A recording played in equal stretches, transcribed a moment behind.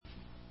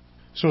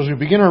So as we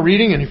begin our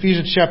reading in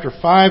Ephesians chapter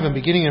 5 and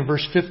beginning in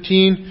verse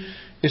 15,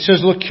 it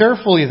says, "Look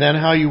carefully then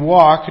how you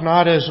walk,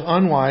 not as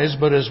unwise,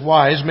 but as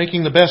wise,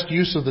 making the best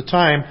use of the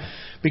time,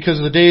 because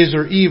the days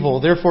are evil.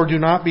 Therefore do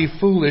not be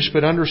foolish,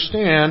 but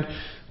understand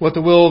what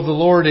the will of the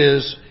Lord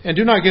is. And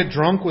do not get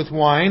drunk with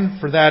wine,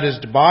 for that is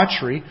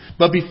debauchery,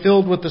 but be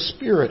filled with the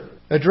Spirit,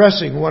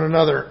 addressing one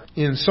another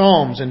in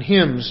psalms and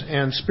hymns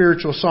and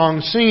spiritual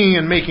songs, singing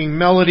and making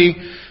melody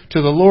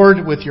to the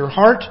Lord with your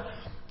heart,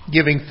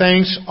 giving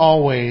thanks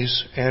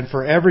always and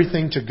for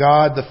everything to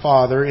God the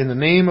Father in the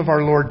name of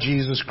our Lord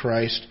Jesus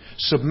Christ,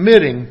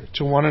 submitting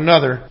to one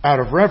another out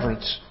of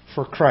reverence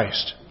for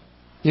Christ."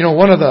 You know,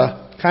 one of the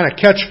kind of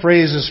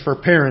catchphrases for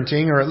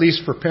parenting, or at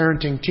least for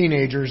parenting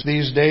teenagers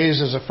these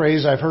days, is a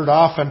phrase I've heard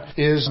often,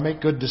 is make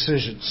good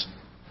decisions.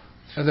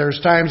 There's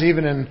times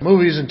even in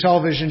movies and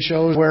television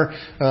shows where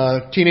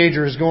a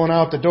teenager is going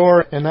out the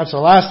door, and that's the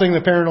last thing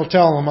the parent will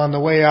tell them on the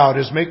way out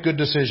is make good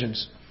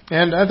decisions.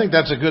 And I think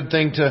that's a good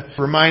thing to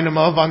remind them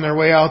of on their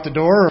way out the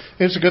door.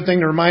 It's a good thing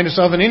to remind us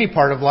of in any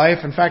part of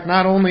life. In fact,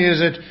 not only is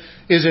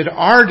it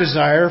our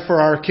desire for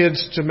our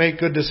kids to make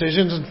good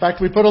decisions, in fact,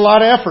 we put a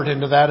lot of effort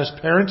into that as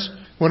parents.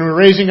 When we're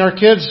raising our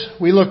kids,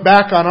 we look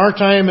back on our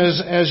time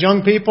as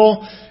young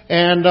people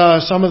and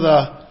some of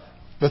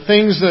the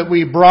things that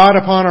we brought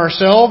upon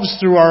ourselves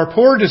through our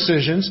poor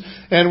decisions,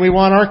 and we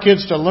want our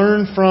kids to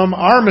learn from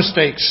our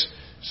mistakes.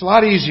 It's a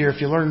lot easier if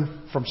you learn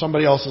from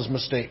somebody else's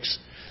mistakes.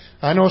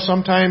 I know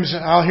sometimes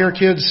I'll hear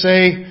kids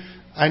say,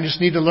 "I just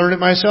need to learn it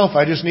myself.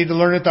 I just need to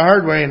learn it the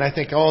hard way." And I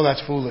think, oh,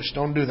 that's foolish.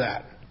 Don't do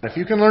that. If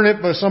you can learn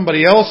it by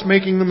somebody else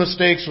making the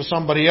mistakes with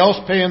somebody else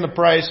paying the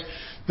price,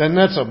 then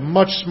that's a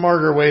much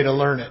smarter way to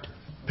learn it.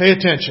 Pay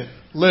attention.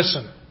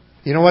 Listen.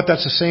 You know what?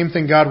 That's the same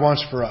thing God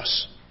wants for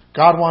us.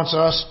 God wants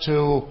us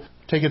to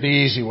take it the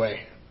easy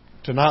way,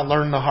 to not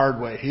learn the hard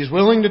way. He's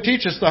willing to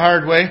teach us the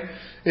hard way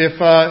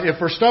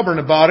if we're stubborn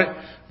about it,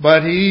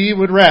 but He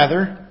would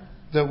rather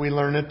that we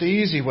learn it the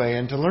easy way.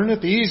 And to learn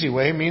it the easy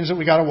way means that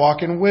we got to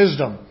walk in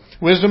wisdom.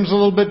 Wisdom's a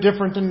little bit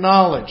different than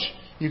knowledge.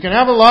 You can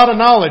have a lot of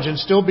knowledge and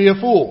still be a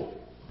fool.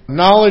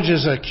 Knowledge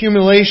is an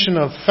accumulation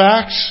of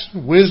facts.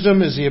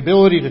 Wisdom is the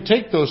ability to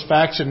take those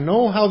facts and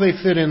know how they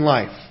fit in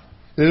life.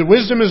 The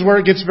wisdom is where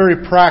it gets very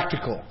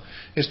practical.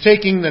 It's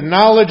taking the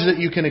knowledge that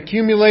you can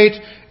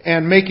accumulate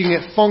and making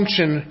it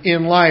function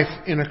in life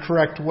in a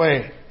correct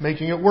way,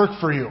 making it work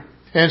for you.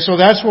 And so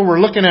that's what we're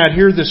looking at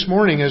here this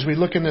morning as we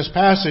look in this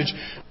passage.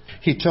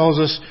 He tells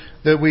us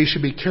that we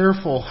should be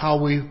careful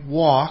how we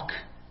walk.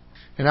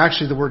 And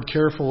actually the word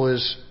careful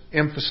is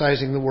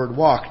emphasizing the word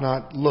walk,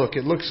 not look.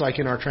 It looks like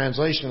in our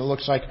translation, it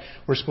looks like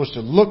we're supposed to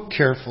look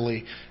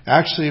carefully.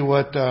 Actually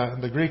what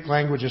the Greek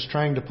language is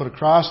trying to put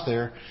across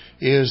there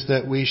is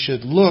that we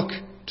should look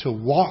to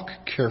walk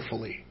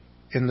carefully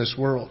in this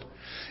world.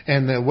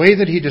 And the way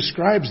that he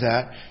describes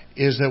that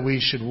is that we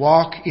should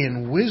walk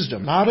in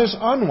wisdom, not as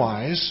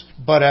unwise,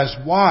 but as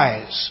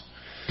wise.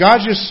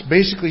 God's just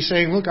basically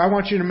saying, look, I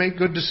want you to make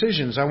good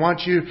decisions. I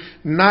want you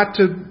not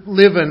to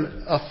live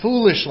a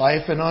foolish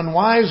life, an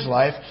unwise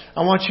life.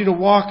 I want you to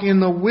walk in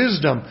the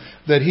wisdom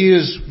that He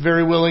is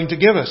very willing to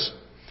give us.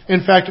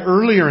 In fact,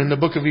 earlier in the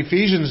book of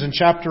Ephesians in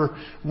chapter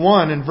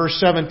 1 and verse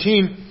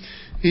 17,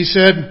 he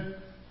said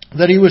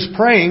that he was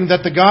praying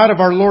that the God of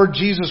our Lord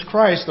Jesus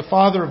Christ, the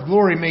Father of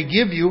glory, may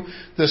give you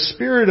the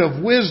spirit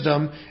of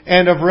wisdom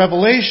and of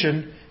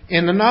revelation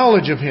in the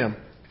knowledge of Him.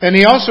 And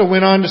he also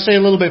went on to say a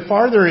little bit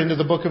farther into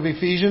the book of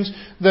Ephesians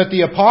that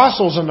the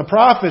apostles and the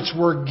prophets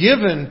were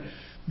given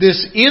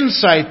this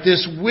insight,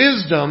 this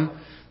wisdom,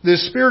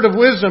 this spirit of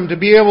wisdom to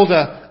be able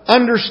to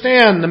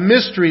understand the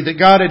mystery that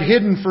God had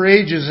hidden for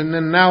ages and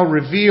then now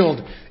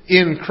revealed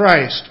in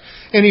Christ.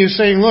 And he was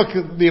saying, look,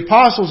 the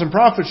apostles and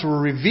prophets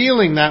were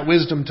revealing that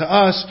wisdom to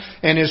us,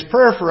 and his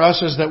prayer for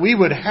us is that we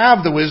would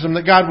have the wisdom,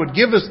 that God would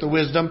give us the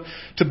wisdom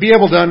to be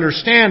able to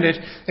understand it.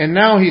 And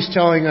now he's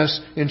telling us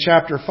in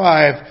chapter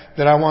 5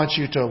 that I want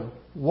you to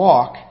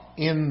walk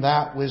in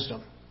that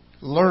wisdom.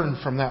 Learn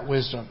from that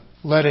wisdom.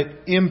 Let it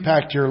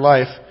impact your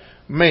life.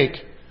 Make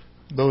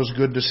those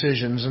good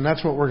decisions. And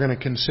that's what we're going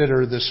to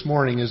consider this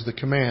morning is the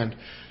command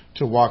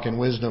to walk in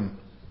wisdom.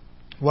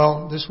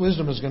 Well, this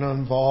wisdom is going to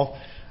involve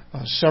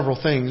several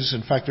things.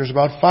 In fact, there's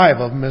about 5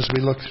 of them as we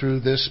look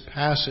through this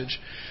passage.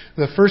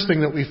 The first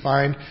thing that we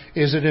find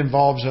is it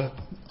involves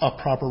a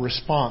proper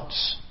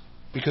response.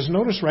 Because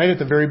notice right at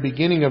the very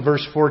beginning of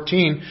verse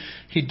 14,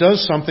 he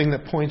does something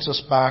that points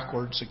us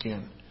backwards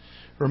again.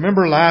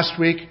 Remember last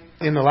week,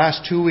 in the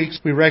last 2 weeks,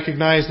 we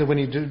recognized that when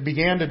he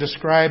began to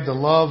describe the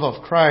love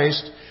of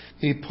Christ,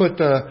 he put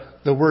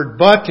the word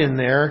but in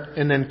there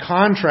and then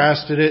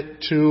contrasted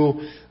it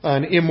to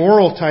an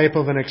immoral type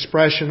of an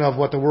expression of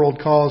what the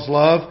world calls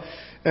love.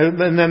 And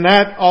then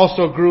that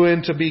also grew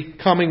into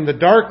becoming the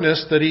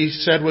darkness that he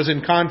said was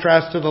in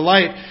contrast to the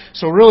light.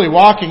 So really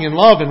walking in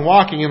love and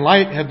walking in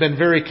light have been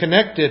very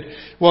connected.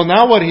 Well,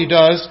 now what he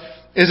does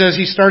is as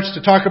he starts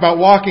to talk about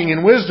walking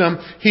in wisdom,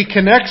 he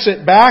connects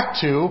it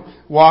back to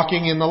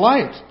walking in the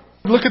light.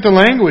 Look at the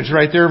language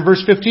right there in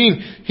verse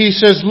 15. He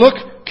says,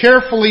 look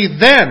carefully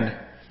then.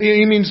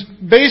 He means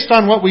based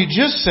on what we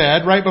just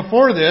said right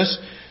before this,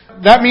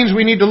 that means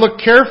we need to look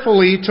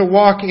carefully to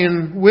walk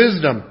in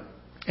wisdom.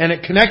 And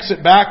it connects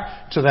it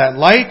back to that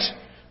light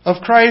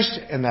of Christ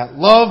and that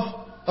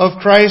love of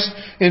Christ.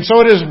 And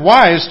so it is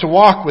wise to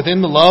walk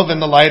within the love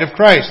and the light of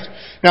Christ.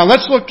 Now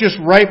let's look just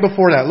right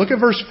before that. Look at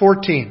verse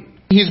 14.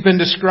 He's been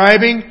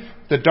describing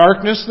the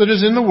darkness that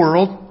is in the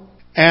world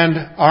and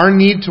our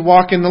need to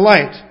walk in the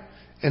light.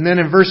 And then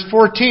in verse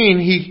 14,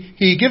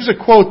 he gives a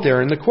quote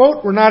there. And the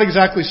quote, we're not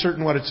exactly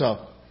certain what it's of.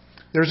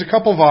 There's a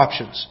couple of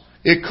options.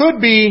 It could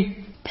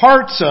be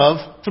parts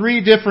of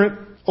 3 different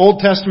Old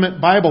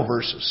Testament Bible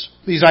verses.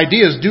 These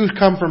ideas do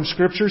come from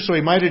Scripture, so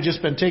he might have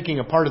just been taking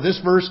a part of this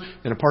verse,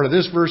 and a part of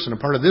this verse, and a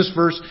part of this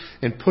verse,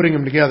 and putting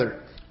them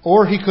together.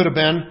 Or he could have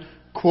been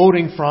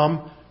quoting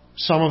from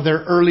some of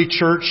their early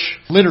church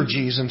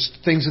liturgies and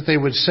things that they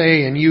would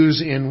say and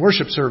use in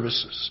worship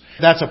services.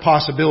 That's a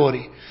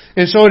possibility.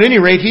 And so at any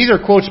rate, he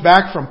either quotes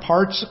back from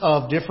parts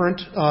of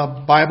different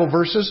Bible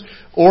verses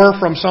or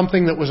from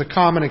something that was a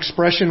common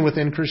expression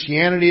within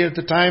Christianity at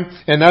the time.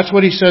 And that's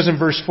what he says in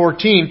verse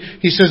 14.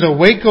 He says,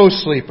 "Awake, O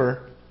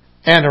sleeper,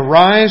 and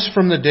arise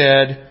from the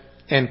dead,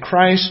 and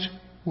Christ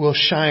will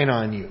shine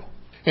on you."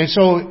 And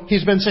so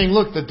he's been saying,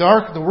 look,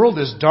 the world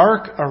is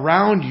dark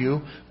around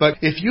you, but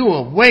if you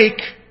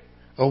awake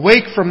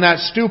from that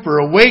stupor,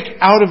 awake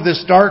out of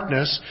this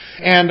darkness,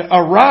 and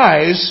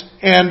arise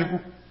and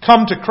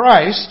come to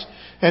Christ,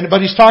 but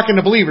he's talking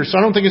to believers, so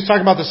I don't think he's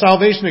talking about the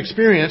salvation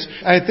experience.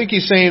 I think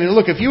he's saying,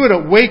 look, if you were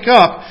to wake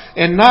up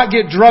and not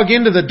get drug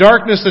into the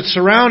darkness that's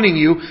surrounding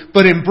you,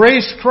 but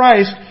embrace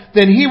Christ,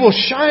 then He will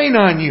shine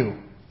on you.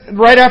 And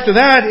right after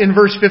that, in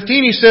verse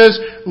 15, he says,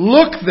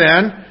 "Look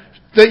then,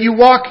 that you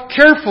walk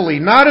carefully,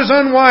 not as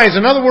unwise."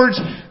 In other words,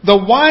 the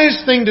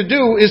wise thing to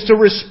do is to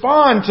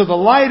respond to the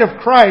light of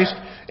Christ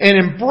and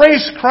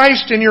embrace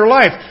Christ in your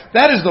life.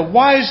 That is the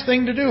wise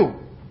thing to do.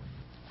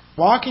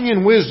 Walking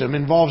in wisdom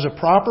involves a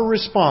proper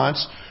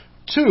response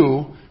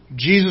to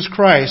Jesus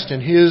Christ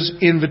and His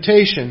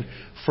invitation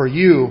for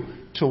you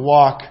to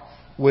walk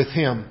with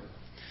Him.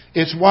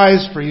 It's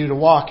wise for you to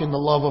walk in the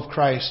love of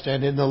Christ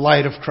and in the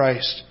light of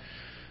Christ.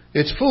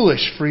 It's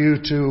foolish for you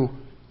to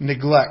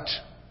neglect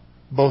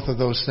both of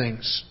those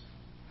things.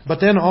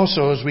 But then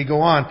also, as we go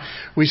on,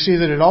 we see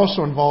that it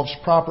also involves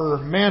proper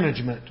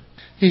management.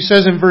 He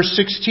says in verse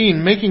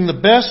 16, making the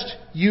best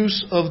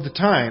use of the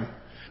time.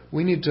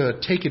 We need to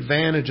take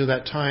advantage of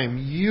that time.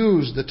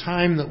 Use the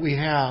time that we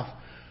have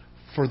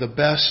for the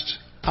best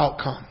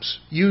outcomes.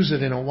 Use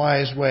it in a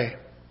wise way.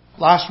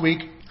 Last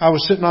week, I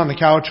was sitting on the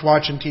couch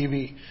watching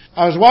TV.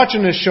 I was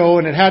watching this show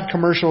and it had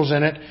commercials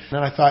in it. And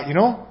I thought,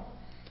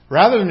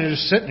 rather than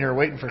just sitting here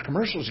waiting for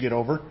commercials to get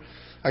over,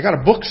 I got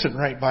a book sitting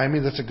right by me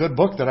that's a good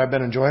book that I've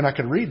been enjoying. I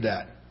could read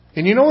that.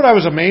 And you know what I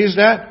was amazed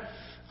at?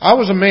 I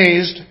was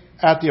amazed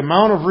at the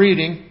amount of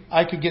reading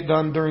I could get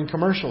done during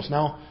commercials.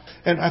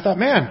 And I thought,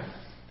 man,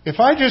 if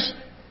I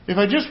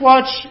just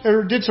watched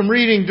or did some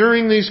reading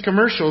during these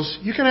commercials,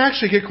 you can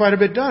actually get quite a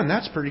bit done.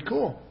 That's pretty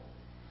cool.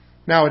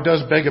 Now it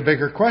does beg a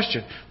bigger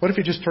question. What if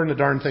you just turned the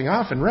darn thing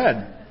off and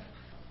read?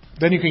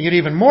 Then you can get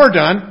even more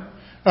done.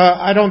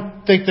 I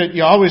don't think that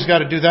you always got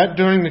to do that.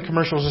 During the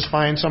commercials is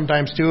fine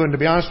sometimes too. And to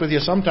be honest with you,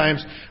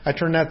 sometimes I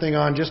turn that thing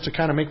on just to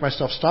kind of make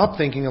myself stop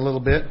thinking a little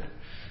bit.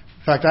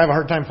 In fact, I have a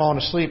hard time falling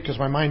asleep because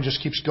my mind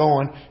just keeps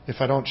going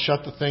if I don't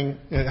shut the thing,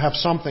 have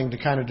something to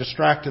kind of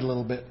distract it a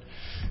little bit.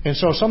 And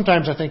so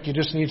sometimes I think you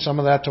just need some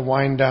of that to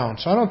wind down.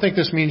 So I don't think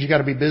this means you got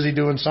to be busy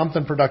doing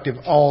something productive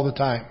all the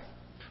time.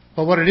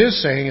 But what it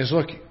is saying is,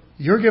 look,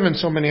 you're given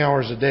so many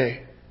hours a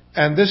day,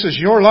 and this is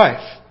your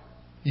life.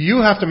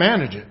 You have to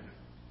manage it.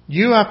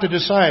 You have to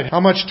decide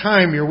how much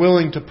time you're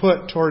willing to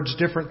put towards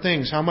different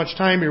things, how much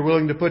time you're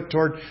willing to put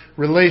toward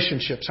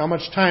relationships, how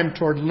much time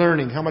toward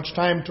learning, how much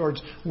time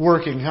towards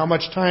working, how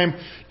much time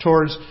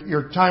towards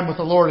your time with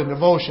the Lord and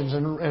devotions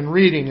and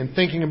reading and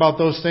thinking about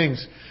those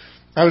things.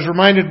 I was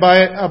reminded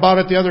about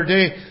it the other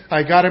day.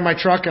 I got in my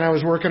truck and I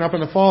was working up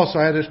in the falls, so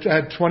I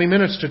had 20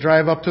 minutes to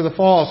drive up to the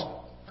falls.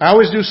 I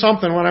always do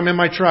something when I'm in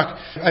my truck.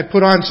 I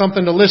put on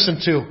something to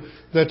listen to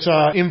that's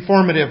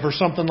informative or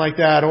something like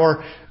that,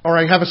 or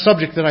I have a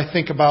subject that I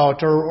think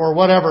about or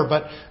whatever,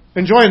 but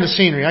enjoying the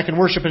scenery. I can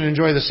worship and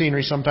enjoy the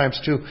scenery sometimes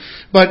too.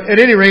 But at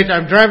any rate,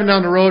 I'm driving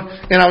down the road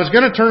and I was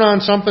going to turn on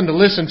something to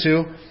listen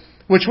to,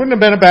 which wouldn't have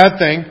been a bad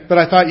thing, but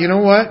I thought, you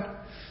know what?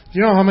 Do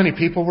you know how many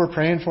people we're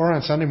praying for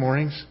on Sunday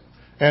mornings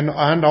and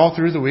all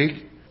through the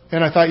week?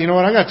 And I thought, you know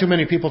what? I got too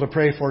many people to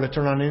pray for to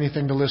turn on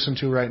anything to listen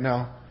to right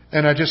now.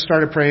 And I just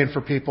started praying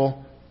for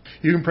people.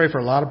 You can pray for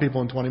a lot of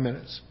people in 20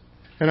 minutes.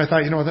 And I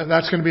thought,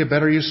 that's going to be a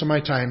better use of my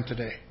time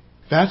today.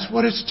 That's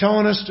what it's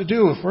telling us to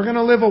do. If we're going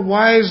to live a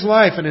wise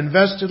life, an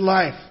invested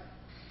life,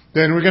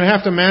 then we're going to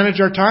have to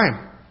manage our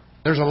time.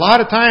 There's a lot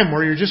of time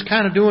where you're just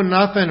kind of doing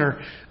nothing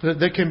or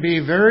that can be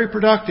very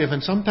productive.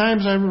 And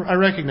sometimes I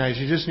recognize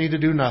you just need to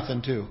do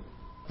nothing too.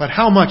 But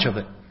how much of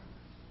it?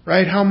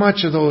 Right? How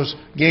much of those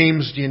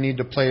games do you need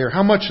to play? Or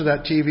how much of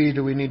that TV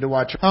do we need to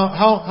watch?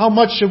 How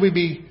much should we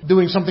be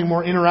doing something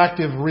more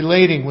interactive,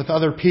 relating with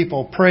other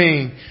people,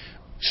 praying,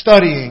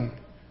 studying,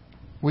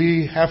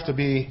 We have to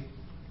be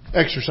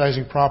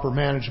exercising proper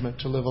management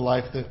to live a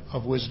life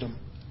of wisdom.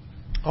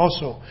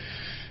 Also,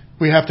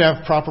 we have to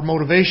have proper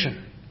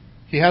motivation.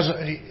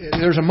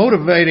 There's a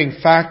motivating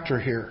factor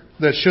here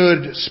that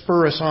should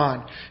spur us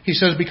on. He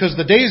says, because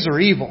the days are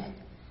evil.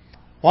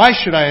 Why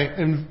should I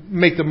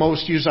make the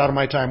most use out of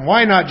my time?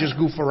 Why not just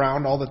goof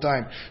around all the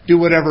time? Do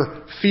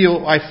whatever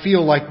I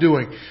feel like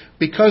doing?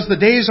 Because the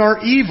days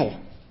are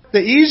evil. The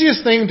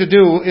easiest thing to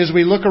do is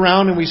we look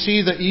around and we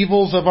see the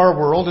evils of our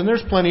world, and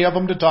there's plenty of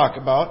them to talk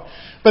about.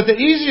 But the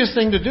easiest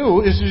thing to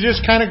do is to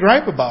just kind of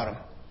gripe about them.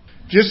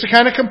 Just to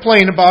kind of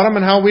complain about them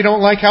and how we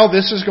don't like how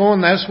this is going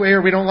this way,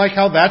 or we don't like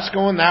how that's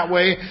going that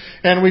way,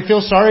 and we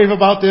feel sorry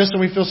about this and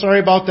we feel sorry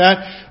about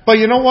that. But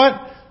you know what?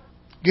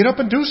 Get up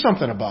and do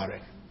something about it.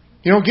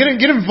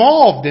 Get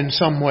involved in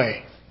some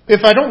way.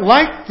 If I don't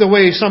like the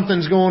way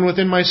something's going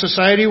within my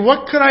society,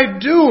 what could I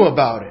do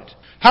about it?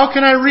 How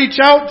can I reach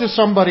out to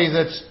somebody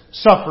that's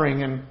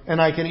suffering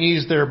and I can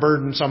ease their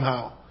burden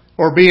somehow?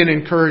 Or be an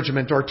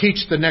encouragement, or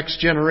teach the next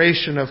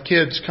generation of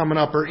kids coming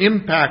up, or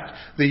impact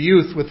the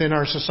youth within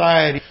our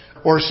society,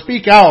 or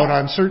speak out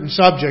on certain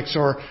subjects,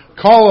 or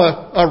call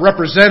a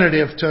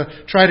representative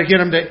to try to get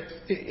them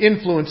to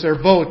influence their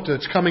vote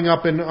that's coming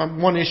up in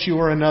one issue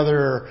or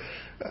another.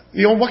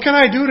 What can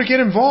I do to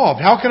get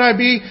involved? How can I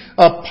be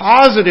a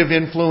positive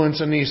influence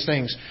in these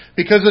things?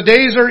 Because the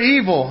days are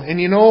evil. And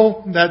you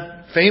know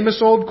that famous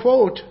old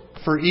quote,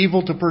 for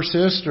evil to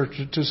persist or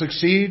to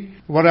succeed,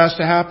 what has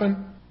to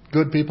happen?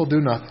 Good people do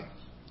nothing,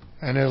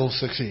 and it'll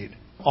succeed.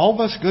 All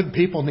of us good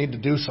people need to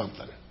do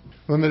something.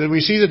 When we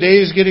see the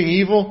days getting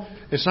evil,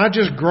 it's not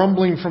just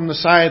grumbling from the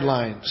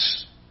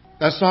sidelines.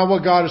 That's not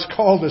what God has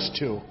called us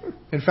to.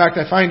 In fact,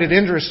 I find it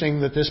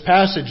interesting that this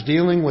passage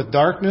dealing with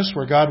darkness,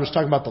 where God was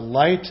talking about the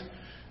light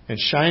and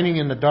shining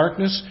in the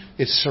darkness,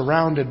 it's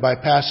surrounded by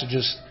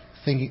passages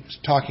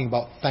talking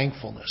about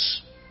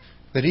thankfulness.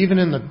 That even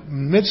in the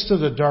midst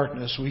of the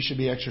darkness, we should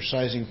be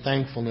exercising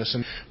thankfulness.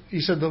 And he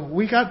said that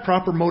we got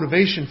proper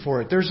motivation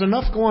for it. There's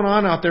enough going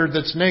on out there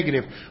that's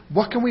negative.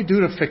 What can we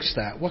do to fix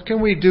that? What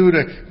can we do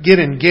to get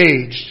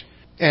engaged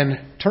and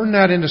turn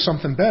that into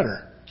something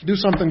better? Do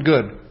something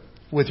good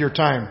with your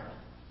time.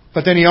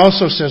 But then he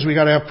also says we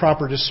got to have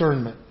proper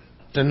discernment.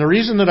 And the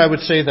reason that I would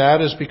say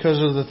that is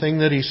because of the thing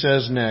that he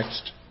says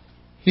next.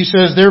 He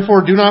says,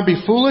 therefore, do not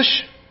be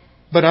foolish,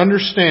 but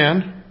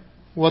understand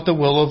what the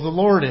will of the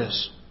Lord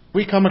is.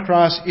 We come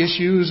across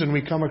issues and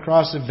we come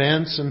across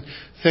events and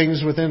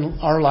things within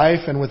our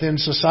life and within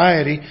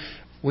society.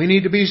 We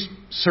need to be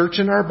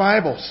searching our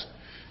Bibles.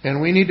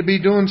 And we need to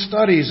be doing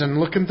studies and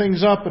looking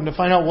things up and to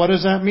find out what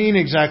does that mean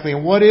exactly.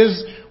 And what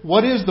is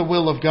the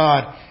will of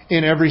God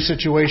in every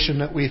situation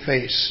that we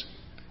face.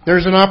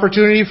 There's an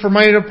opportunity for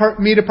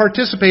me to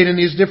participate in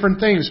these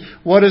different things.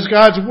 What does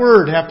God's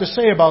Word have to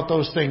say about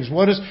those things?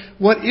 What is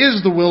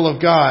the will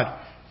of God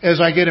as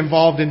I get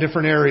involved in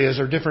different areas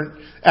or different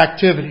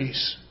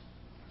activities?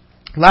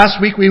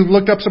 Last week we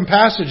looked up some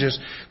passages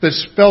that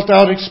spelt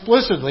out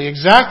explicitly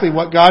exactly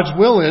what God's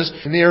will is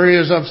in the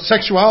areas of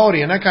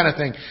sexuality and that kind of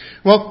thing.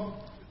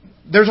 Well,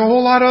 there's a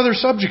whole lot of other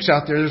subjects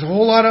out there. There's a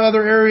whole lot of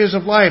other areas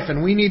of life,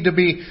 and we need to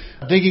be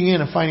digging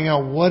in and finding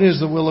out what is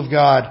the will of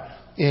God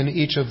in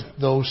each of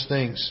those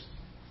things.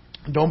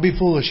 Don't be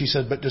foolish, he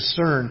said, but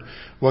discern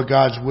what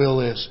God's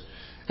will is.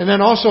 And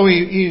then also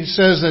he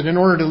says that in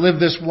order to live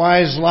this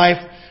wise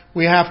life,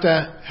 we have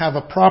to have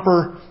a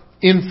proper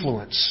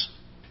influence.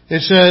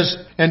 It says,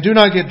 and do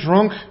not get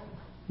drunk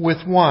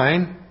with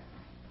wine,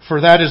 for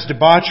that is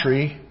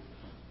debauchery,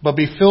 but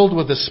be filled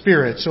with the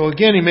Spirit. So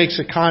again, he makes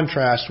a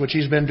contrast, which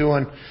he's been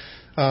doing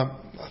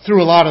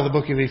through a lot of the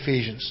book of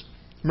Ephesians.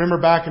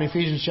 Remember back in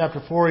Ephesians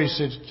chapter 4, he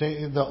said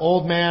the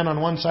old man on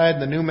one side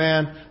and the new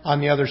man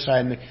on the other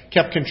side. And he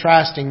kept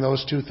contrasting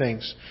those two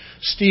things.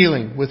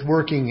 Stealing with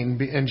working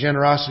and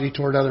generosity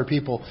toward other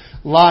people.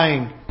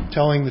 Lying,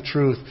 telling the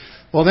truth.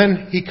 Well,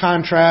 then he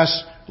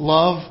contrasts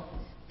love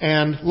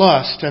and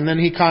lust. And then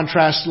he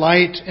contrasts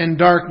light and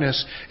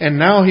darkness. And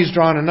now he's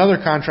drawn another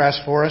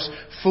contrast for us,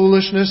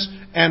 foolishness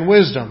and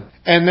wisdom.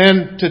 And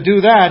then to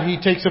do that,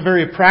 he takes a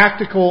very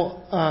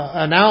practical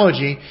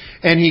analogy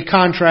and he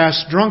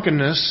contrasts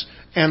drunkenness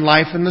and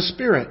life in the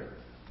Spirit.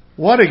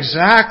 What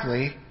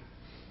exactly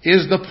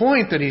is the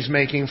point that he's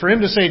making? For him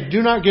to say,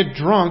 do not get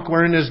drunk,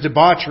 wherein is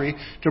debauchery.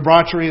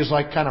 Debauchery is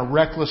like kind of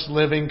reckless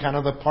living, kind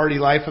of the party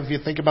life, if you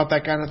think about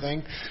that kind of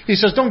thing. He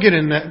says, don't get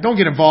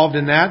involved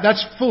in that.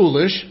 That's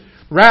foolish.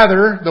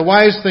 Rather, the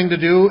wise thing to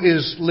do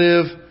is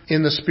live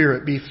in the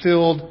Spirit. Be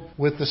filled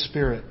with the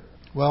Spirit.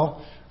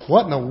 Well,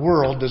 what in the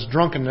world does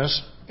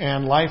drunkenness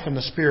and life in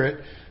the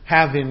Spirit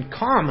have in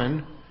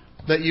common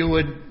that you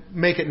would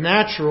make it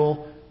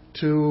natural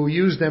to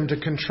use them to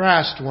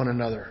contrast one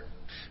another?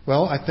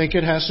 Well, I think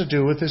it has to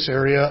do with this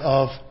area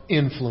of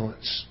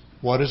influence.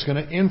 What is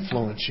going to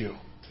influence you?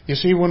 You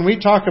see, when we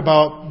talk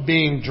about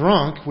being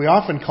drunk, we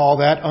often call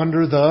that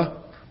under the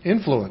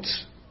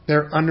influence.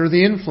 They're under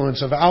the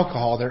influence of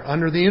alcohol. They're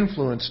under the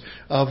influence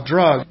of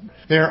drugs.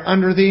 They're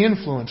under the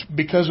influence.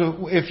 Because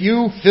if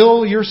you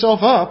fill yourself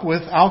up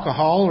with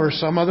alcohol or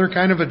some other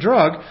kind of a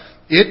drug,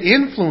 It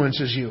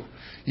influences you.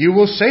 You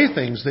will say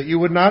things that you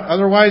would not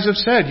otherwise have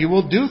said. You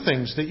will do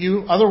things that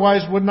you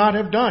otherwise would not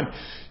have done.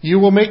 You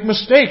will make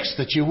mistakes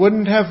that you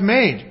wouldn't have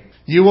made.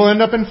 You will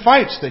end up in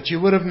fights that you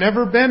would have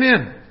never been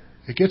in.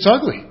 It gets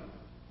ugly.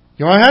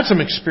 You know, I had some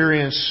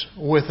experience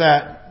with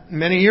that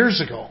many years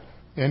ago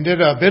and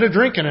did a bit of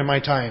drinking in my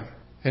time.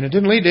 And it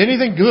didn't lead to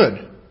anything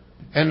good.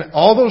 And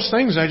all those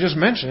things I just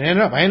mentioned,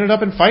 I ended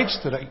up in fights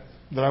that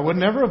I would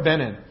never have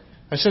been in.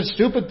 I said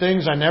stupid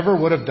things I never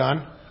would have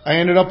done. I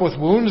ended up with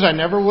wounds I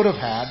never would have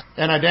had.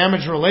 And I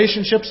damaged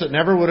relationships that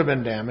never would have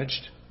been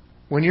damaged.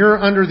 When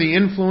you're under the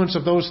influence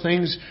of those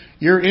things,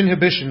 your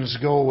inhibitions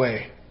go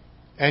away.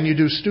 And you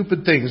do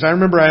stupid things. I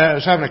remember I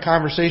was having a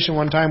conversation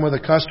one time with a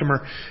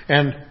customer,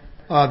 and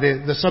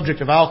the subject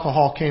of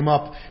alcohol came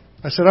up.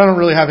 I said, I don't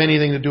really have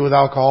anything to do with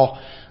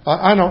alcohol.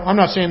 I'm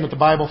not saying that the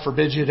Bible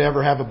forbids you to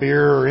ever have a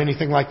beer or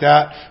anything like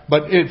that,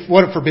 but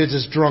what it forbids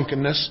is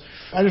drunkenness.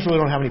 I just really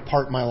don't have any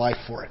part in my life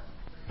for it.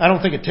 I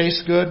don't think it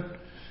tastes good.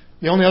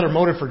 The only other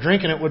motive for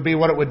drinking it would be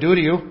what it would do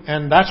to you,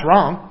 and that's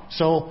wrong.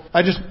 So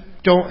I just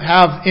don't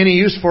have any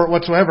use for it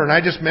whatsoever. And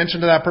I just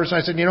mentioned to that person,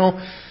 I said,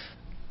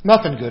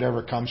 nothing good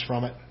ever comes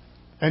from it.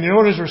 And you know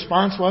what his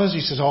response was? He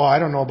says, I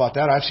don't know about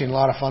that. I've seen a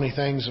lot of funny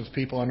things of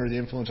people under the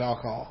influence of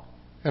alcohol.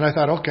 And I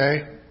thought,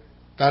 okay,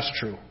 that's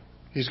true.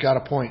 He's got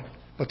a point.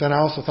 But then I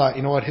also thought,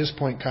 you know what? His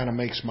point kind of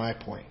makes my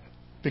point.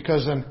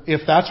 Because then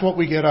if that's what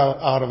we get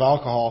out of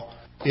alcohol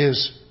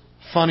is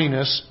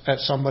funniness at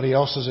somebody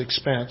else's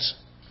expense,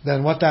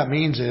 then what that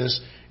means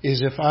is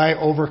if I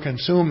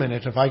overconsume in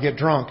it, if I get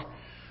drunk,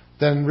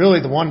 then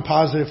really the one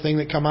positive thing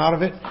that come out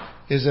of it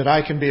is that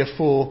I can be a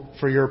fool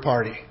for your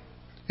party.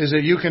 Is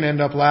that you can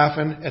end up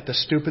laughing at the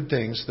stupid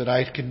things that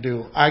I can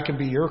do. I can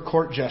be your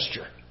court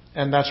gesture.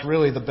 And that's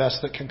really the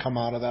best that can come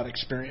out of that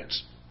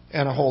experience.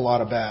 And a whole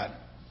lot of bad.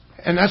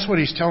 And that's what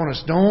he's telling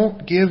us.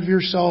 Don't give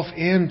yourself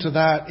in to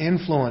that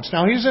influence.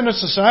 Now, he's in a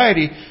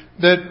society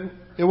that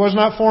it was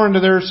not foreign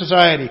to their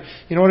society.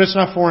 You know what? It's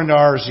not foreign to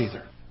ours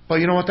either. But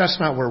you know what? That's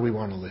not where we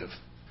want to live.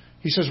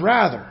 He says,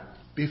 rather,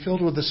 be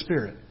filled with the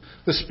Spirit.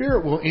 The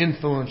Spirit will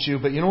influence you,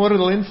 but you know what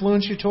it'll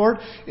influence you toward?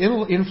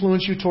 It'll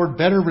influence you toward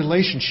better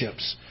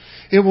relationships.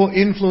 It will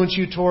influence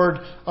you toward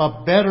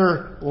a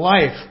better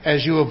life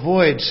as you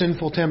avoid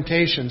sinful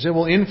temptations. It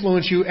will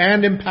influence you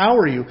and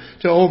empower you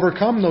to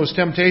overcome those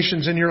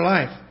temptations in your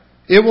life.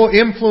 It will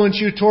influence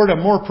you toward a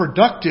more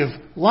productive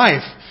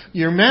life.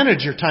 You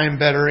manage your time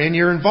better and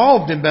you're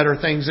involved in better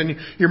things and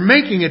you're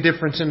making a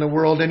difference in the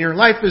world and your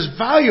life is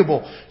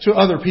valuable to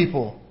other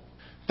people.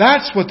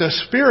 That's what the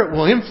Spirit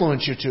will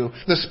influence you to.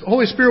 The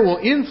Holy Spirit will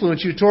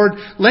influence you toward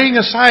laying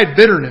aside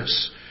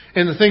bitterness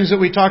and the things that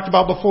we talked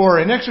about before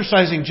and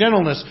exercising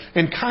gentleness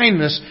and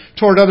kindness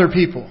toward other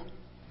people.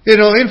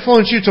 It'll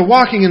influence you to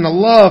walking in the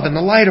love and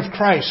the light of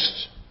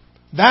Christ.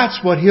 That's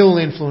what He'll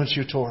influence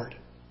you toward.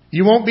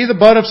 You won't be the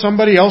butt of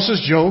somebody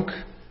else's joke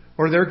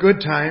or their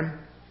good time.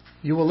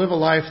 You will live a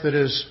life that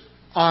is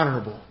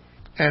honorable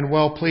and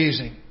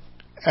well-pleasing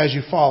as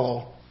you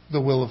follow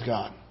the will of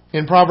God.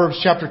 In Proverbs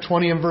chapter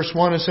 20 and verse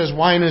 1 it says,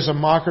 wine is a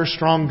mocker,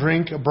 strong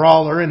drink, a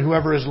brawler, and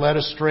whoever is led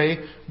astray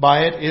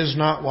by it is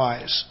not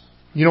wise.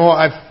 You know,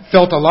 I've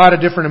felt a lot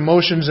of different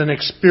emotions and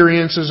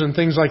experiences and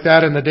things like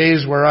that in the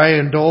days where I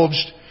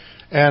indulged,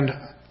 and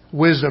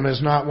wisdom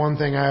is not one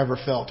thing I ever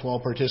felt while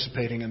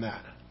participating in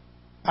that.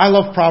 I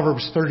love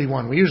Proverbs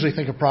 31. We usually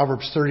think of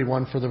Proverbs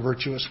 31 for the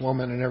virtuous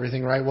woman and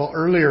everything, right? Well,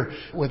 earlier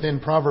within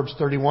Proverbs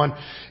 31,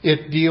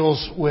 it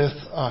deals with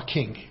a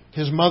king.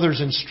 His mother's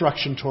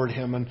instruction toward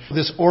him and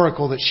this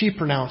oracle that she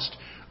pronounced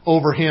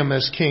over him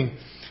as king.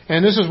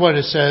 And this is what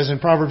it says in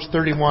Proverbs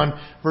 31,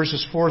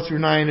 verses 4 through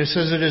 9. It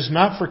says, it is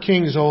not for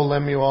kings, O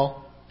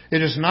Lemuel.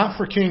 It is not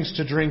for kings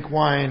to drink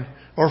wine,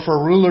 or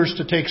for rulers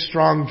to take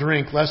strong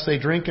drink, lest they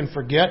drink and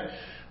forget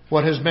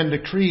what has been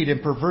decreed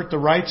and pervert the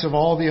rights of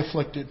all the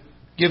afflicted.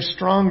 Give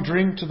strong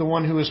drink to the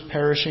one who is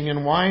perishing,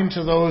 and wine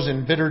to those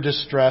in bitter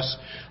distress.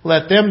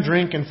 Let them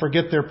drink and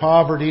forget their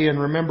poverty and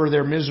remember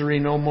their misery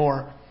no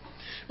more.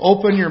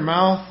 Open your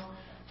mouth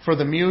for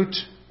the mute,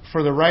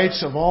 for the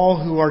rights of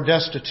all who are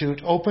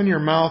destitute. Open your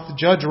mouth,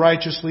 judge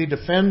righteously,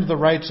 defend the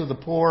rights of the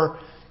poor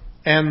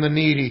and the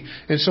needy.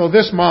 And so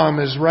this mom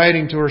is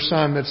writing to her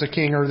son that's a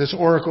king, or this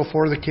oracle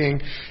for the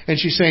king, and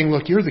she's saying,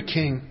 look, you're the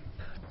king.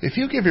 If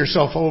you give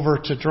yourself over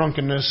to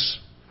drunkenness,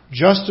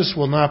 justice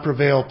will not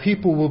prevail.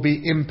 People will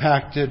be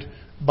impacted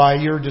by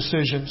your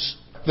decisions.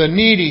 The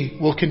needy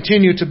will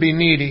continue to be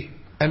needy,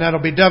 and that'll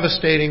be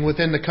devastating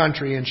within the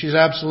country, and she's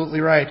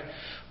absolutely right.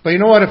 But you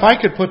know what? If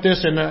I could put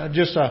this in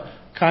just a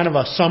kind of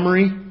a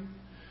summary,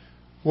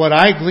 what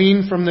I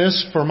glean from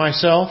this for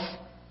myself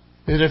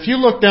is if you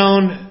look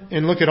down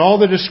and look at all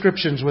the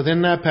descriptions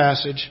within that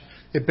passage,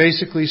 it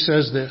basically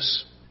says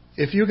this.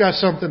 If you got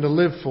something to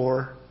live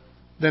for,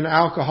 then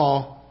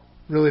alcohol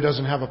really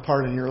doesn't have a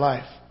part in your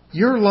life.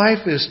 Your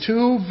life is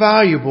too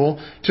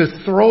valuable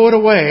to throw it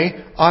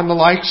away on the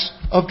likes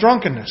of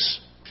drunkenness.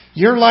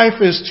 Your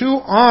life is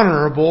too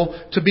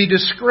honorable to be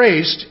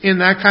disgraced in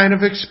that kind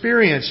of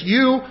experience.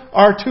 You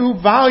are too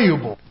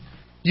valuable.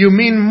 You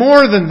mean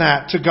more than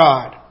that to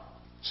God.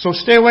 So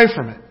stay away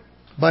from it.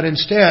 But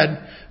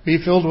instead,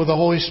 be filled with the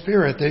Holy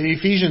Spirit. The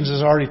Ephesians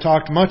has already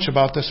talked much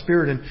about the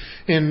Spirit.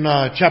 In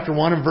chapter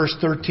 1 and verse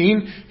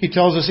 13, he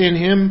tells us, in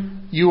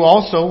Him you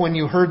also, when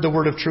you heard the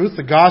word of truth,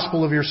 the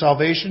gospel of your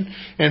salvation,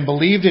 and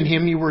believed in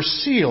Him, you were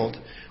sealed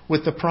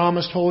with the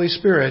promised Holy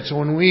Spirit. So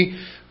when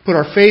we put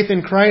our faith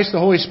in Christ, the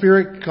Holy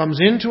Spirit comes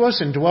into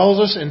us and dwells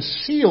us and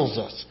seals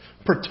us,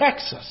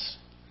 protects us.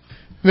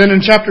 Then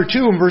in chapter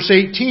 2 and verse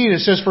 18 it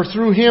says, for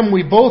through Him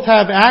we both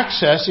have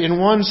access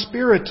in one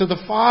Spirit to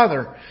the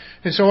Father.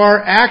 And so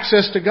our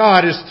access to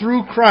God is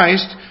through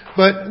Christ,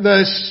 but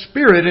the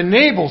Spirit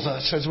enables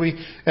us as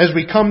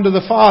we come to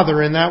the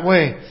Father in that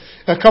way.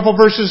 A couple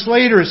verses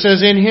later it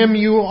says, in Him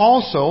you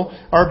also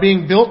are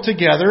being built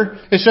together.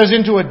 It says,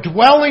 into a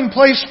dwelling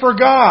place for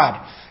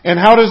God. And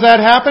how does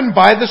that happen?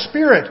 By the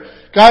Spirit.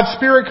 God's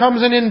Spirit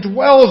comes and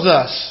indwells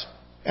us.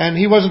 And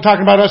He wasn't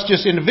talking about us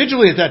just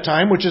individually at that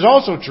time, which is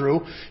also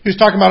true. He was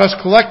talking about us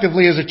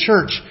collectively as a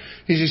church.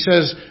 He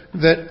says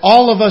that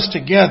all of us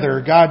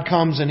together, God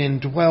comes and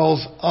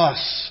indwells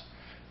us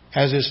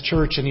as His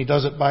church, and He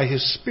does it by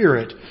His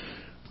Spirit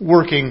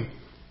working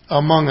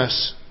among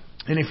us.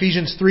 In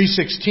Ephesians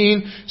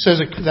 3:16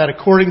 says that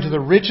according to the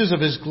riches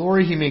of His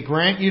glory, He may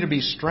grant you to be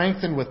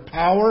strengthened with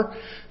power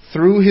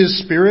through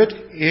His Spirit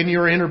in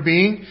your inner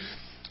being.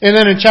 And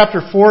then in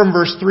chapter 4 and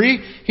verse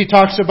 3, he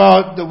talks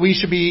about that we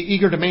should be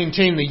eager to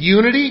maintain the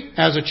unity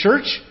as a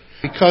church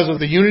because of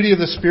the unity of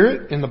the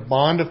Spirit in the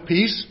bond of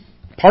peace.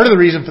 Part of the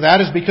reason for that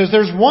is because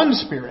there's one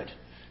Spirit.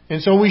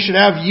 And so we should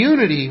have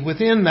unity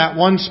within that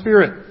one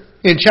Spirit.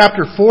 In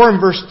chapter 4 and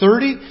verse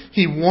 30,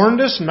 he warned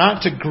us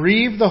not to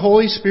grieve the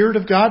Holy Spirit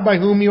of God by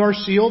whom you are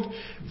sealed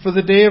for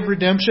the day of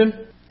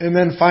redemption. And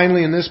then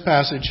finally in this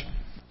passage,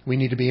 we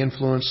need to be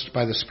influenced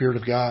by the Spirit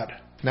of God.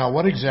 Now,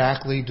 what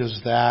exactly does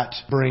that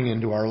bring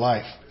into our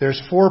life?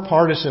 There's 4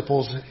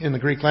 participles in the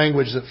Greek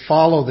language that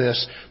follow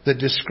this, that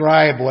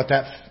describe what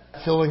that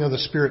filling of the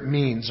Spirit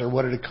means or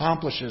what it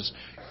accomplishes.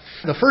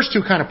 The first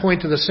 2 kind of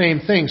point to the same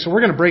thing, so we're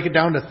going to break it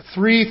down to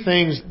 3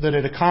 things that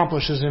it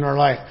accomplishes in our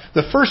life.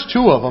 The first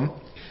 2 of them,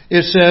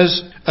 it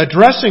says,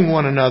 addressing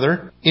one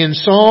another in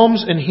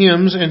psalms and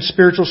hymns and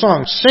spiritual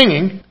songs,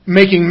 singing,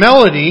 making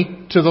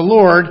melody to the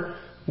Lord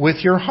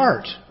with your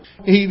heart.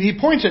 He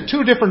points at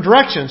 2 different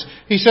directions.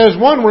 He says,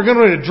 one, we're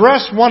going to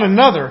address one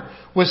another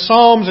with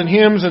psalms and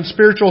hymns and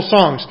spiritual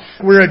songs.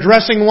 We're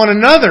addressing one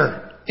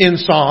another in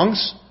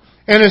songs.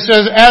 And it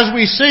says, as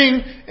we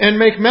sing and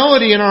make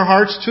melody in our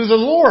hearts to the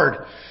Lord.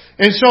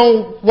 And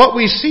so what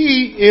we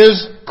see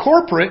is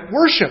corporate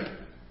worship.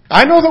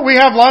 I know that we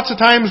have lots of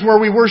times where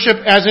we worship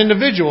as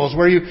individuals,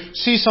 where you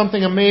see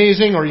something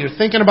amazing or you're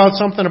thinking about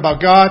something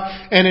about God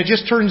and it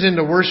just turns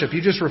into worship.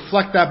 You just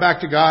reflect that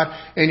back to God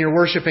and you're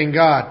worshiping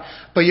God.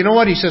 But you know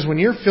what? He says when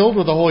you're filled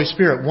with the Holy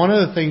Spirit, one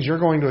of the things you're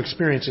going to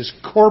experience is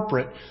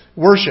corporate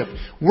worship.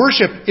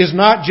 Worship is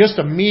not just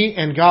a me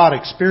and God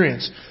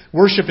experience.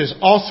 Worship is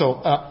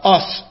also a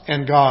us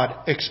and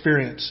God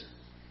experience.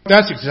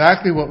 That's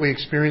exactly what we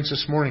experienced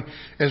this morning.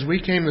 As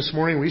we came this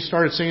morning, we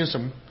started singing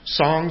some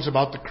songs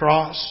about the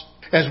cross.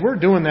 As we're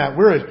doing that,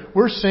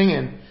 we're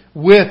singing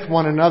with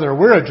one another.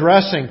 We're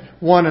addressing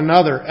one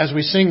another as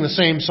we sing the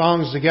same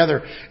songs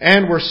together.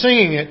 And we're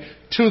singing it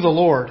to the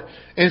Lord.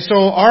 And so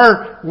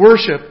our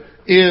worship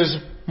is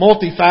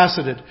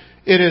multifaceted.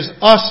 It is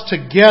us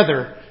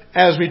together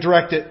as we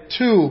direct it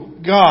to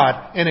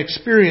God and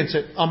experience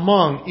it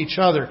among each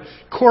other.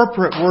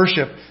 Corporate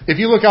worship. If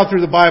you look out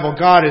through the Bible,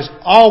 God is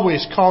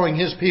always calling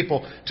His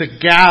people to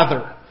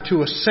gather,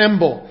 to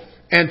assemble,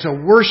 and to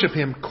worship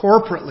Him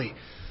corporately.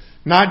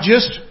 Not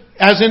just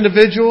as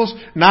individuals,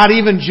 not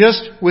even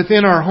just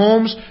within our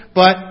homes,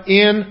 but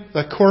in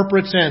the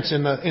corporate sense,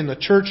 in the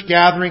church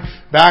gathering,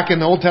 back in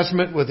the Old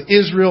Testament with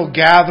Israel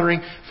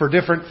gathering for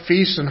different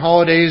feasts and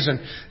holidays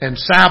and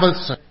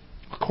Sabbaths.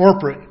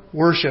 Corporate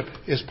worship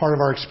is part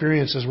of our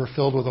experience as we're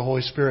filled with the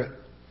Holy Spirit.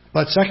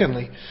 But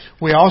secondly,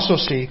 we also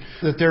see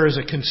that there is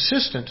a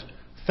consistent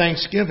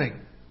thanksgiving.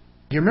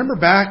 You remember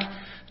back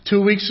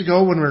 2 weeks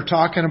ago when we were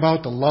talking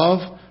about the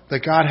love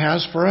that God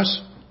has for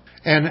us?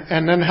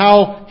 And then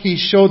how He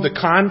showed the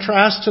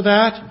contrast to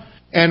that?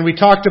 And we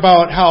talked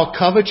about how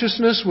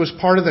covetousness was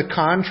part of the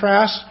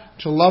contrast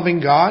to loving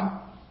God.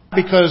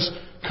 Because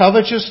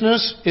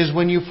covetousness is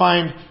when you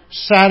find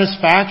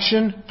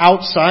satisfaction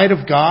outside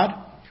of God.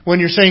 When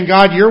you're saying,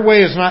 God, your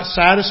way is not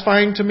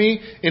satisfying to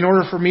me in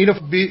order for me to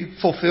be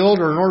fulfilled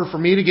or in order for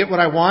me to get what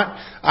I want,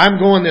 I'm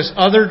going this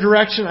other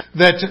direction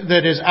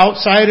that is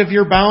outside of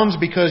your bounds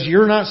because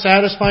you're not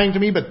satisfying to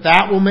me, but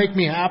that will make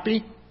me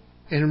happy.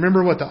 And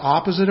remember what the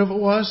opposite of it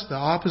was? The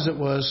opposite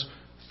was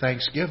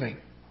thanksgiving.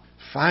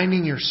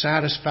 Finding your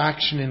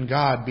satisfaction in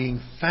God,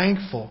 being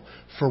thankful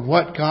for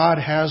what God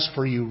has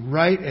for you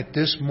right at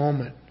this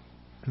moment.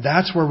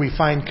 That's where we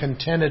find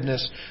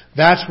contentedness.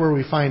 That's where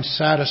we find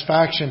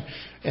satisfaction.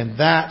 And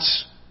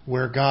that's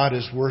where God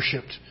is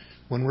worshipped.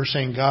 When we're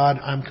saying, God,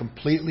 I'm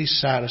completely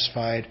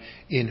satisfied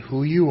in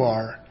who you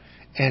are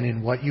and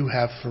in what you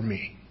have for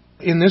me.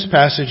 In this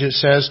passage it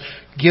says,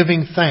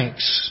 giving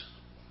thanks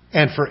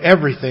and for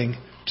everything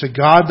to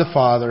God the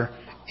Father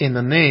in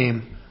the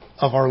name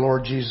of our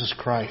Lord Jesus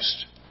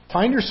Christ.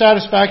 Find your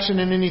satisfaction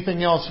in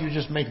anything else, you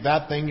just make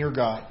that thing your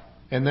God.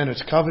 And then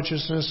it's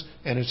covetousness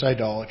and it's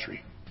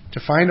idolatry. To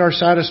find our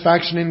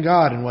satisfaction in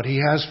God and what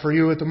He has for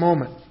you at the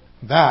moment,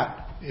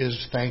 that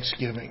is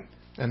thanksgiving.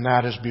 And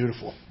that is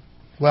beautiful.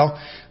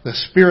 Well, the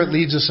Spirit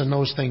leads us in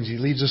those things. He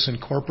leads us in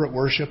corporate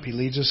worship. He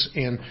leads us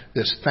in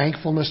this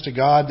thankfulness to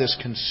God, this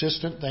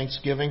consistent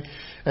thanksgiving.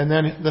 And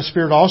then the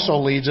Spirit also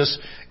leads us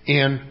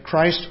in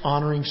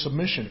Christ-honoring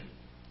submission.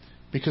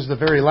 Because the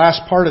very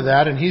last part of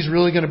that, and he's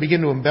really going to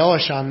begin to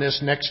embellish on this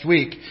next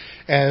week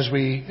as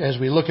we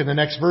look in the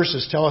next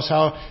verses, tell us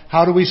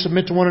how do we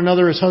submit to one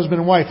another as husband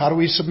and wife? How do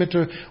we submit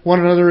to one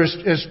another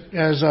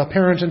as a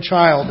parent and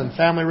child and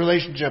family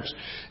relationships?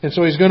 And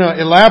so he's going to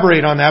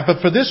elaborate on that.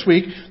 But for this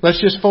week, let's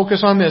just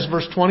focus on this,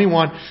 verse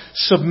 21,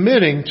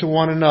 submitting to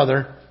one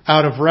another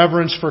out of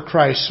reverence for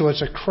Christ. So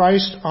it's a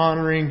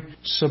Christ-honoring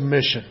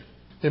submission.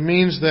 It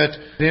means that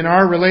in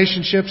our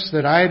relationships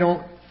that I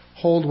don't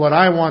hold what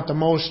I want the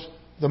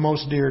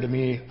most dear to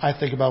me. I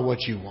think about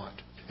what you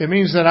want. It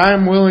means that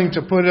I'm willing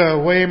to put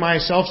away my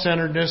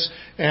self-centeredness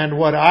and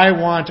what I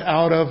want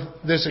out of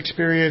this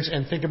experience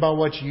and think about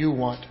what you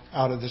want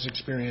out of this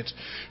experience.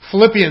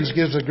 Philippians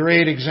gives a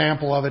great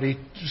example of it.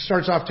 He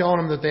starts off telling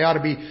them that they ought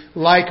to be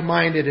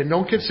like-minded and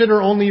don't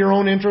consider only your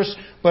own interests,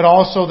 but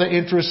also the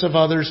interests of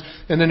others.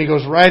 And then he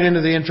goes right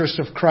into the interest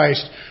of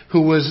Christ,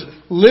 who was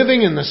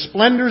living in the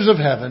splendors of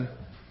heaven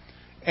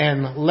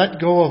and let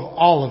go of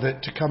all of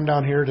it to come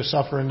down here to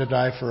suffer and to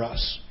die for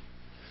us.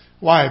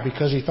 Why?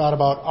 Because he thought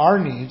about our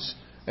needs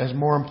as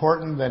more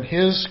important than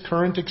his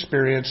current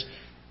experience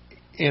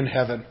in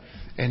heaven.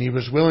 And he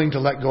was willing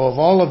to let go of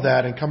all of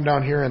that and come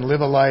down here and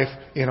live a life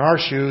in our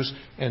shoes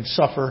and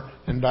suffer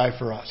and die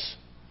for us.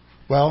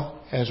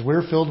 Well, as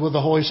we're filled with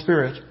the Holy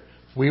Spirit,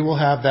 we will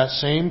have that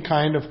same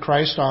kind of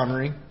Christ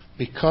honoring.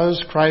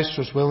 Because Christ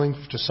was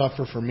willing to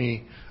suffer for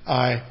me,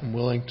 I am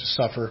willing to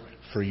suffer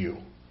for you.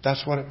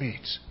 That's what it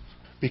means.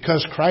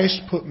 Because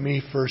Christ put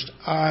me first,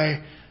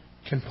 I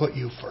can put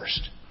you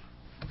first.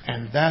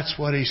 And that's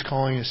what he's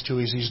calling us to.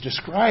 He's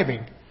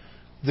describing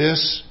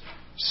this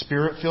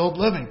Spirit-filled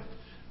living.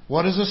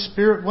 What is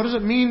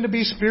it mean to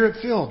be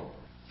Spirit-filled?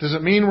 Does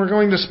it mean we're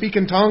going to speak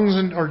in tongues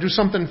or do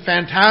something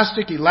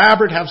fantastic,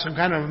 elaborate, have some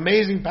kind of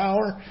amazing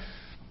power?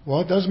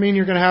 Well, it does mean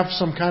you're going to have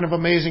some kind of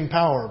amazing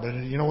power. But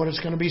you know what it's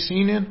going to be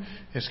seen in?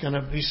 It's going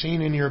to be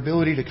seen in your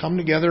ability to come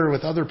together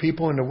with other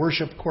people and to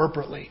worship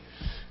corporately.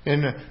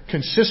 And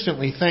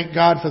consistently thank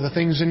God for the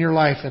things in your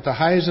life at the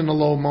highs and the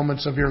low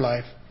moments of your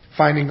life.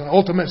 Finding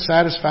ultimate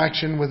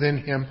satisfaction within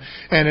Him.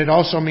 And it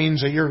also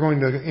means that you're going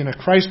to, in a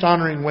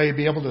Christ-honoring way,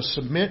 be able to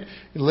submit,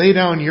 lay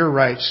down your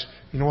rights.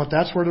 You know what?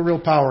 That's where the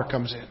real power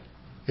comes in.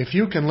 If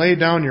you can lay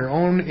down your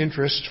own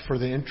interest for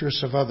the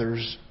interests of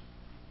others,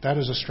 that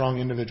is a strong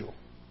individual.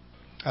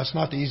 That's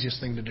not the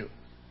easiest thing to do.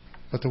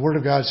 But the Word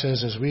of God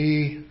says as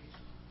we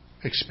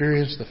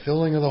experience the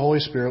filling of the Holy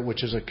Spirit,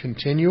 which is a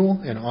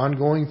continual and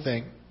ongoing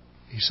thing,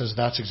 He says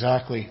that's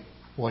exactly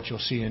what you'll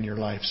see in your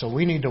life. So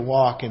we need to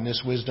walk in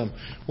this wisdom.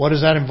 What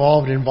does that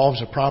involve? It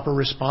involves a proper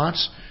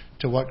response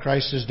to what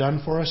Christ has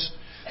done for us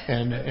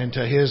and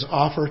to His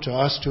offer to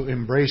us to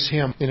embrace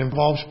Him. It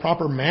involves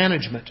proper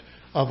management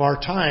of our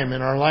time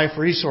and our life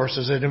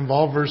resources. It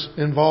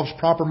involves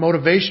proper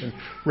motivation,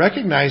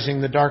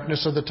 recognizing the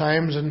darkness of the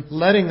times and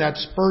letting that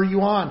spur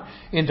you on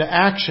into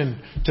action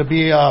to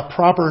be a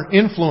proper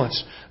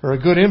influence or a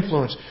good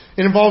influence.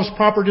 It involves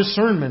proper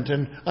discernment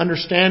and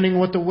understanding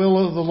what the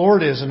will of the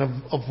Lord is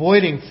and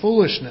avoiding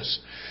foolishness.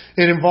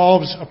 It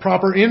involves a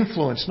proper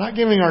influence, not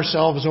giving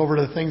ourselves over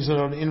to things that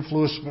are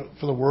influence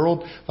for the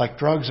world, like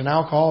drugs and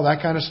alcohol,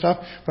 that kind of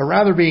stuff, but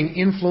rather being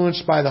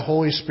influenced by the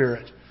Holy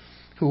Spirit,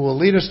 who will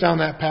lead us down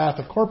that path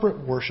of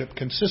corporate worship,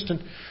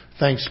 consistent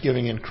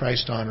thanksgiving, and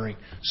Christ-honoring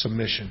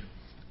submission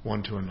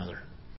one to another.